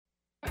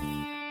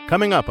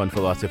Coming up on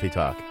Philosophy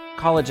Talk.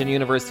 College and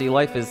university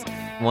life is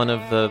one of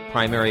the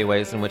primary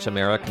ways in which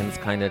Americans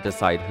kind of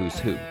decide who's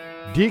who.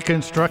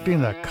 Deconstructing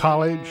the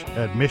college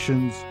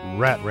admissions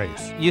rat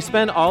race. You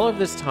spend all of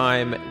this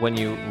time when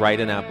you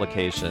write an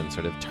application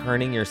sort of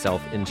turning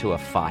yourself into a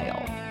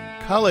file.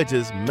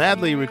 Colleges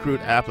madly recruit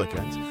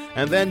applicants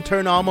and then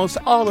turn almost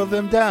all of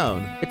them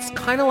down. It's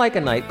kind of like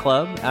a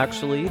nightclub,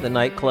 actually. The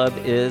nightclub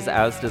is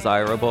as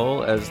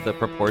desirable as the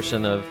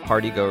proportion of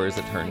partygoers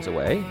it turns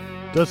away.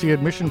 Does the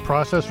admission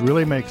process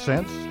really make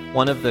sense?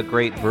 One of the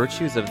great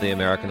virtues of the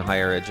American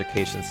higher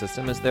education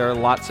system is there are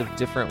lots of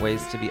different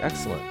ways to be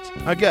excellent.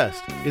 Our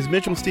guest is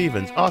Mitchell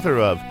Stevens, author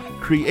of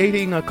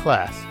Creating a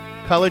Class,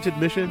 College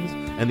Admissions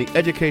and the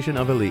Education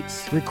of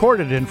Elites.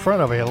 Recorded in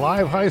front of a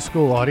live high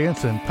school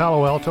audience in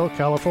Palo Alto,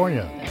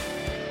 California.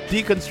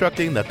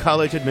 Deconstructing the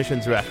college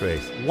admissions rat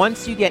race.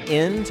 Once you get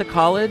into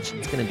college,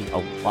 it's going to be a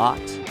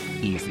lot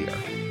easier.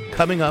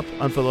 Coming up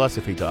on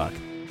Philosophy Talk.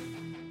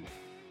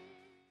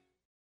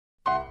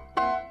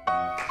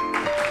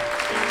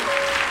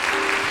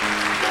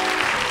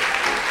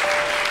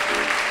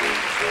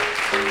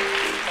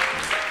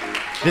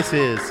 This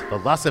is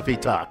Philosophy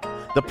Talk,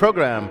 the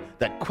program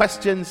that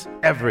questions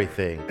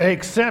everything.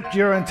 Except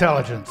your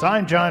intelligence.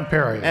 I'm John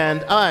Perry.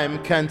 And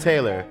I'm Ken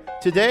Taylor.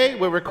 Today,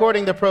 we're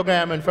recording the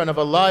program in front of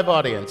a live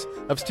audience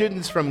of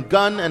students from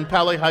Gunn and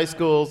Pali High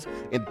Schools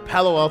in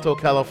Palo Alto,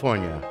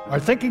 California.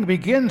 Our thinking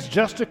begins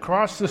just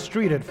across the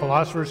street at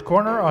Philosopher's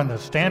Corner on the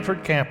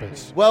Stanford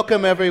campus.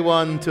 Welcome,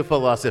 everyone, to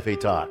Philosophy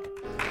Talk.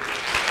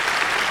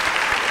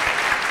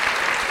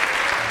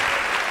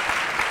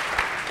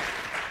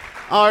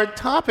 Our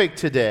topic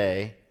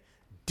today,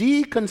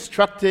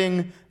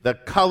 deconstructing the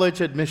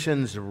college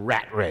admissions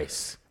rat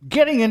race.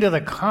 Getting into the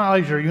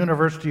college or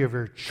university of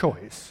your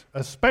choice,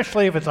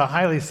 especially if it's a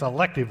highly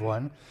selective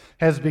one,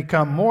 has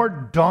become more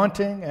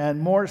daunting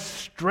and more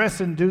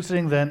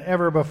stress-inducing than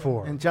ever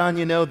before. And John,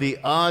 you know, the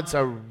odds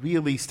are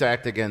really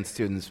stacked against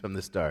students from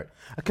the start.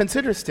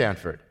 Consider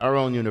Stanford, our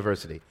own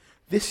university.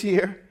 This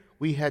year,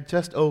 we had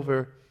just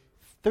over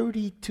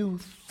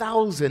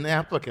 32,000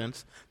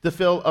 applicants to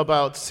fill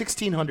about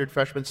 1,600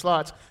 freshman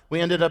slots. We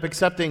ended up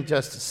accepting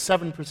just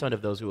 7%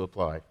 of those who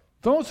applied.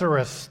 Those are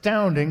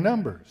astounding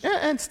numbers. Yeah,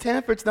 and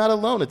Stanford's not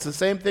alone. It's the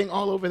same thing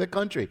all over the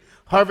country.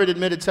 Harvard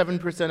admitted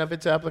 7% of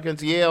its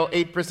applicants, Yale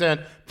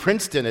 8%,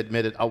 Princeton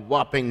admitted a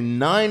whopping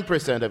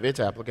 9% of its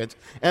applicants,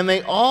 and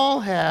they all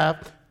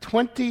have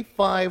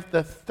 25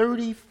 to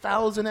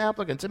 30,000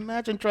 applicants.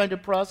 Imagine trying to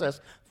process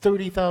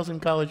 30,000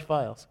 college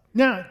files.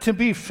 Now, to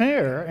be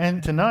fair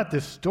and to not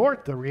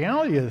distort the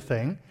reality of the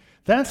thing,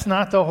 that's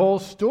not the whole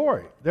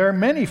story. There are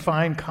many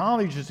fine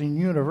colleges and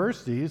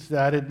universities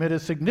that admit a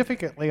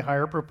significantly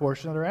higher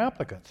proportion of their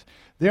applicants.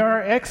 There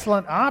are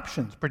excellent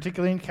options,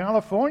 particularly in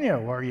California,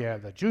 where you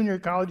have the junior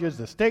colleges,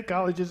 the state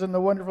colleges, and the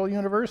wonderful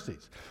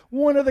universities.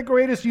 One of the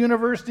greatest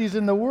universities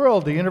in the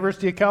world, the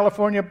University of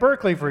California,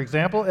 Berkeley, for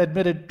example,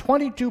 admitted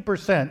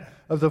 22%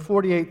 of the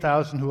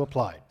 48,000 who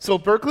applied. So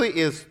Berkeley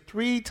is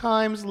 3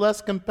 times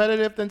less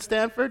competitive than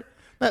Stanford?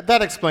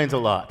 That explains a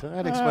lot.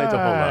 That explains a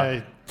whole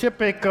lot.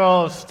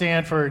 Typical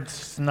Stanford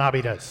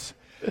snobbiness.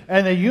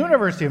 And the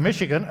University of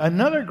Michigan,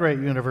 another great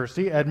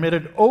university,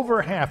 admitted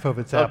over half of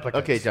its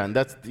applicants. Okay, John,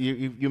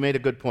 you made a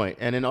good point.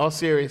 And in all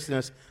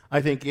seriousness, I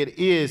think it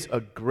is a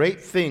great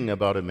thing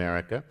about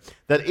America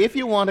that if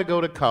you want to go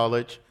to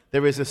college,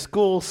 there is a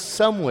school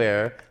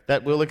somewhere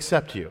that will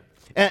accept you.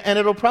 And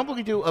it'll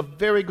probably do a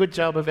very good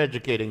job of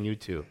educating you,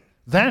 too.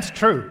 That's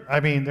true. I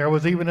mean, there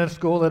was even a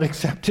school that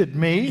accepted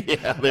me.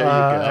 Yeah, there you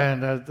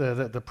go.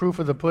 And the proof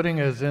of the pudding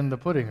is in the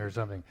pudding or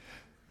something.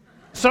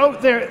 So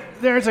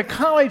there's a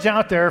college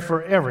out there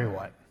for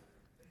everyone.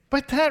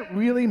 But that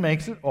really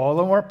makes it all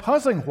the more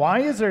puzzling. Why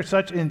is there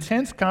such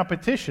intense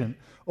competition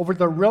over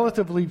the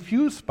relatively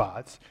few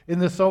spots in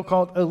the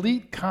so-called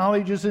elite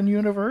colleges and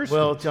universities?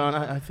 Well, John,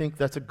 I think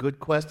that's a good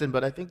question,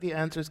 but I think the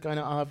answer is kind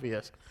of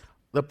obvious.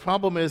 The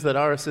problem is that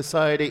our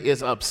society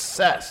is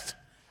obsessed,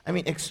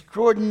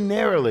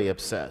 extraordinarily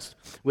obsessed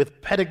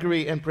with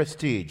pedigree and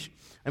prestige.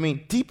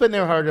 Deep in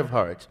their heart of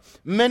hearts,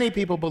 many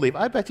people believe,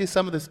 I bet you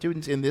some of the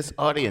students in this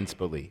audience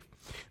believe,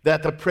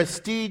 that the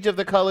prestige of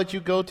the college you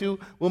go to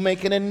will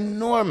make an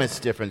enormous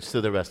difference to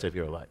the rest of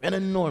your life. An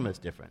enormous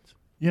difference.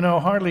 You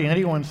know, hardly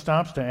anyone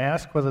stops to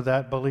ask whether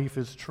that belief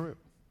is true.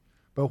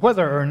 But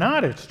whether or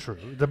not it's true,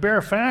 the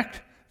bare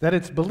fact that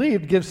it's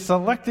believed gives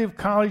selective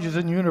colleges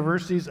and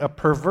universities a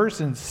perverse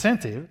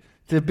incentive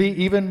to be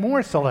even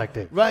more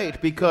selective.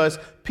 Right, because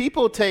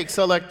people take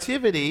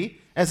selectivity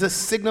as a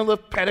signal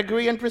of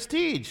pedigree and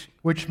prestige.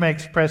 Which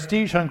makes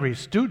prestige-hungry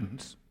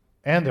students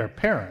and their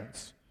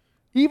parents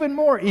even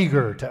more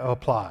eager to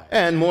apply.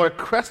 And more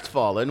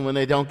crestfallen when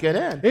they don't get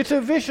in. It's a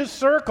vicious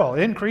circle.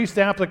 Increased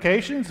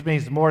applications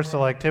means more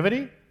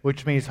selectivity,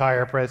 which means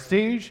higher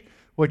prestige,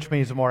 which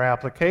means more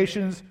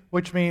applications,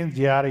 which means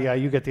yada, yada,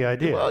 you get the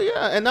idea. Well,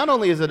 yeah, and not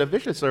only is it a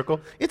vicious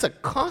circle, it's a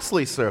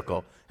costly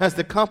circle. As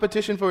the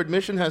competition for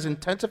admission has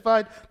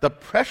intensified, the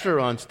pressure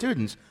on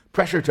students,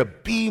 pressure to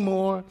be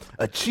more,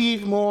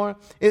 achieve more,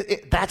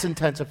 that's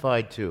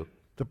intensified too.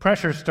 The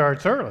pressure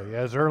starts early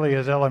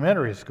as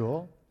elementary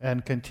school,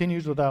 and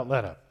continues without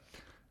let-up.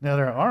 Now,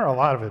 there are a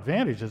lot of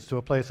advantages to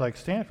a place like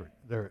Stanford.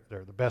 They're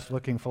the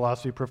best-looking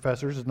philosophy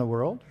professors in the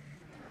world.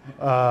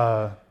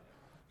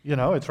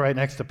 It's right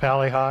next to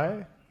Pali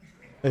High.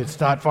 It's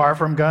not far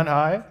from Gun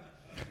High.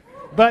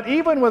 But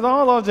even with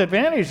all those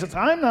advantages,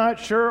 I'm not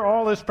sure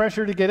all this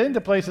pressure to get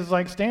into places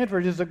like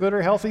Stanford is a good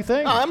or healthy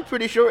thing. I'm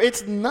pretty sure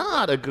it's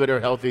not a good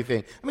or healthy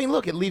thing. I mean,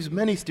 look, it leaves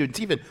many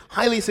students, even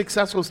highly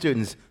successful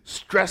students,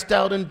 stressed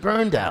out and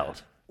burned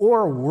out.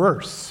 Or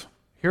worse.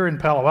 Here in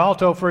Palo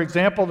Alto, for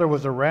example, there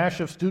was a rash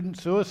of student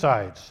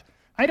suicides.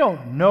 I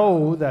don't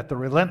know that the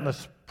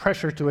relentless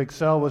pressure to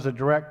excel was a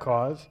direct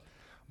cause,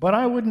 but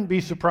I wouldn't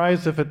be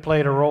surprised if it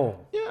played a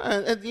role.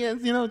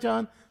 Yeah,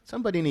 John,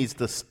 somebody needs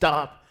to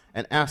stop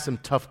and ask some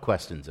tough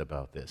questions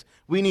about this.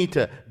 We need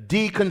to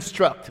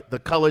deconstruct the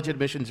college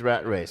admissions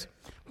rat race.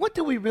 What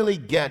do we really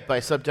get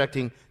by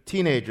subjecting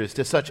teenagers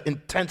to such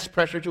intense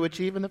pressure to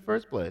achieve in the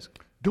first place?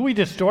 Do we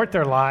distort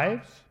their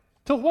lives?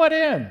 To what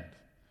end?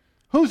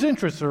 Whose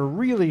interests are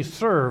really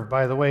served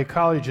by the way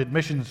college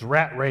admissions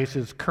rat race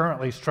is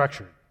currently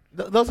structured?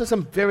 Those are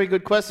some very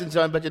good questions,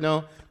 John, but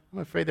I'm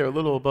afraid they're a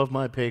little above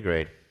my pay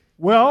grade.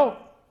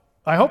 Well,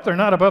 I hope they're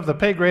not above the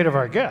pay grade of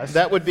our guest.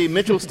 That would be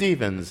Mitchell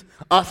Stevens,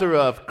 author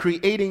of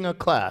Creating a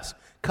Class,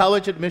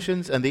 College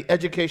Admissions and the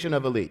Education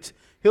of Elites.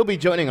 He'll be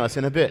joining us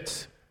in a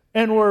bit.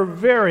 And we're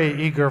very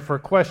eager for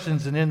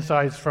questions and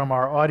insights from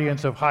our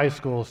audience of high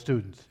school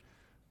students,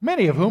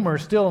 many of whom are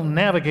still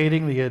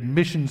navigating the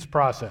admissions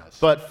process.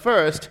 But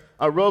first,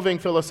 our roving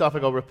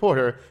philosophical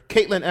reporter,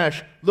 Caitlin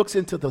Esch, looks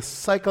into the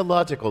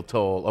psychological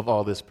toll of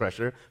all this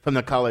pressure from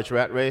the college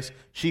rat race.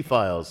 She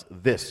files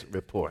this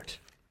report.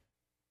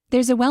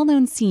 There's a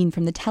well-known scene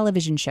from the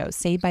television show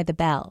Saved by the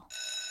Bell.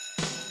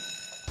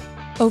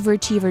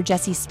 Overachiever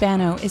Jessie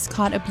Spano is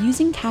caught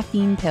abusing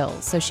caffeine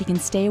pills so she can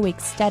stay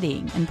awake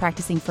studying and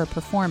practicing for a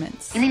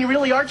performance. You mean you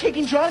really are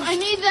taking drugs? I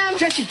need them.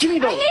 Jessie, give me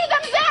those. I need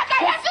them back.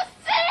 I have to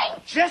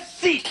sing.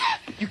 Jessie,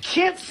 you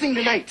can't sing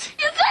tonight.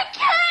 Yes, I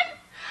can.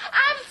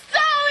 I'm so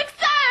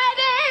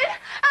excited.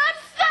 I'm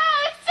so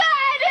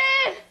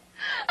excited.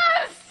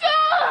 I'm so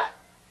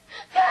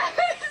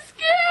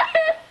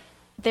scared.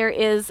 There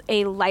is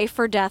a life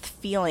or death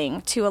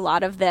feeling to a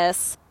lot of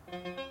this.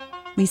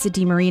 Lisa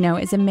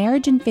DiMarino is a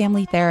marriage and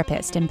family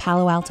therapist in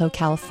Palo Alto,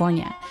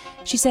 California.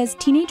 She says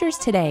teenagers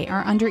today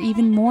are under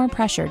even more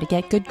pressure to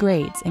get good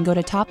grades and go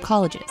to top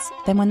colleges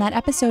than when that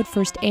episode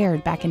first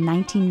aired back in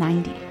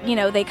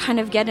 1990. They kind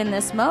of get in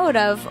this mode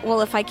of,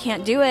 well, if I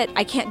can't do it,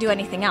 I can't do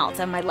anything else,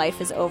 and my life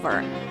is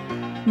over.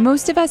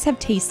 Most of us have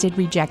tasted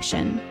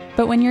rejection,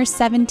 but when you're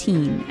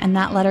 17 and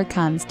that letter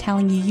comes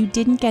telling you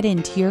didn't get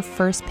into your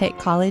first pick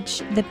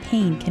college, the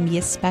pain can be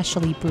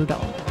especially brutal.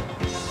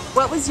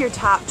 What was your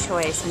top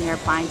choice when you were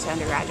applying to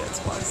undergraduate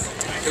schools?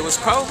 It was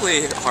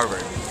probably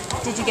Harvard.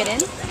 Did you get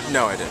in?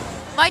 No, I didn't.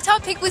 My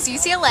top pick was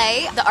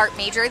UCLA, the art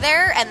major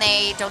there, and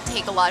they don't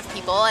take a lot of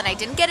people, and I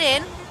didn't get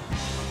in.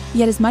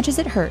 Yet as much as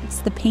it hurts,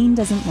 the pain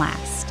doesn't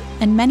last.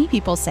 And many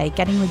people say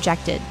getting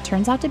rejected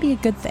turns out to be a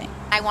good thing.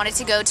 I wanted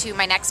to go to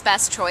my next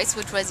best choice,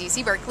 which was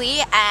UC Berkeley,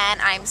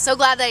 and I'm so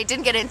glad that I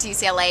didn't get into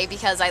UCLA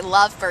because I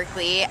love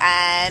Berkeley,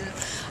 and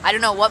I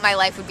don't know what my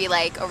life would be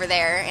like over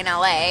there in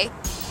LA.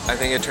 I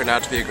think it turned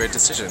out to be a great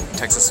decision.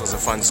 Texas was a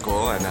fun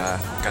school and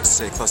got to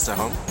stay close to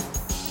home.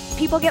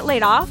 People get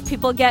laid off,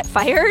 people get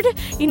fired,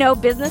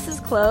 businesses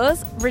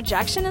close.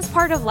 Rejection is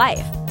part of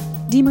life.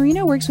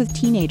 DiMarino works with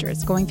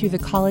teenagers going through the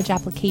college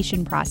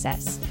application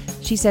process.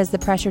 She says the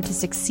pressure to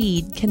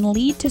succeed can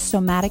lead to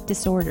somatic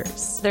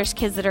disorders. There's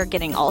kids that are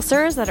getting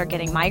ulcers, that are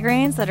getting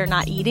migraines, that are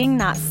not eating,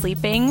 not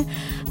sleeping.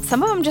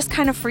 Some of them just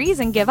kind of freeze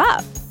and give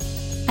up.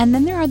 And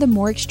then there are the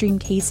more extreme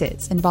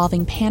cases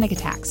involving panic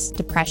attacks,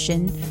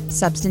 depression,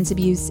 substance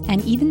abuse,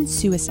 and even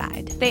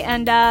suicide. They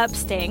end up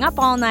staying up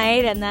all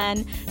night and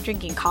then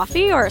drinking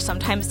coffee or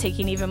sometimes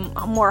taking even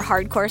more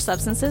hardcore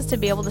substances to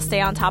be able to stay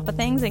on top of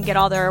things and get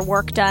all their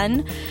work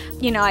done.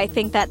 I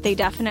think that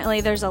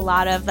there's a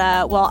lot of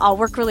I'll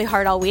work really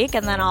hard all week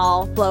and then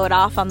I'll blow it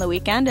off on the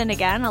weekend. And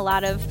again, a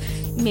lot of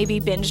maybe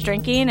binge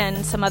drinking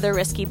and some other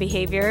risky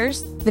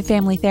behaviors. The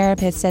family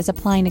therapist says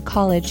applying to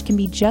college can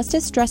be just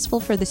as stressful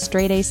for the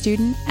straight-A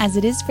student as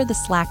it is for the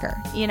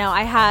slacker.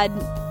 I had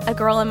a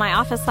girl in my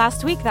office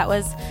last week that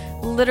was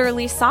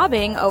literally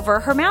sobbing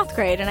over her math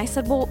grade. And I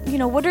said, well,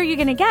 what are you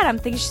going to get? I'm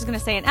thinking she's going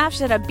to say an F. She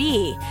said a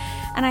B.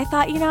 And I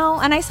thought,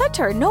 and I said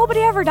to her, nobody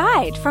ever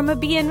died from a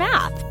B in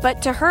math.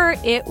 But to her,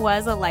 it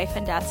was a life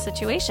and death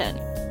situation.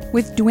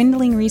 With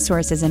dwindling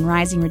resources and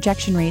rising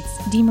rejection rates,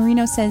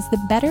 DiMarino says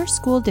the better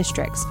school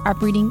districts are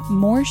breeding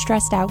more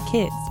stressed out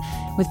kids,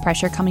 with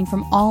pressure coming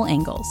from all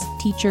angles,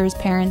 teachers,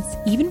 parents,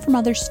 even from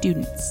other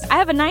students. I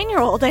have a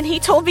 9-year-old and he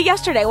told me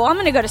yesterday, well, I'm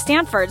going to go to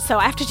Stanford, so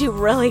I have to do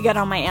really good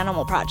on my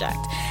animal project.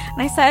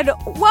 And I said,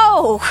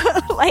 whoa,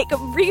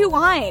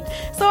 rewind.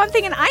 So I'm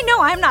thinking, I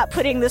know I'm not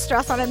putting the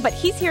stress on him, but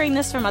he's hearing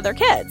this from other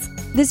kids.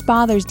 This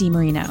bothers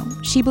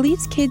DiMarino. She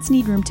believes kids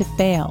need room to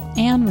fail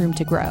and room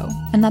to grow,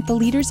 and that the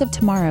leaders of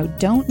tomorrow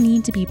don't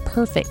need to be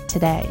perfect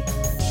today.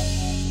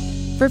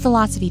 For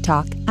Philosophy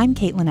Talk, I'm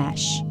Caitlin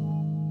Esch.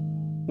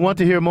 Want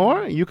to hear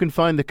more? You can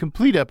find the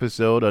complete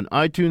episode on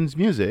iTunes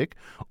Music,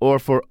 or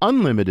for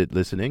unlimited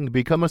listening,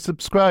 become a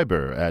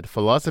subscriber at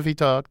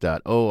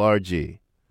philosophytalk.org.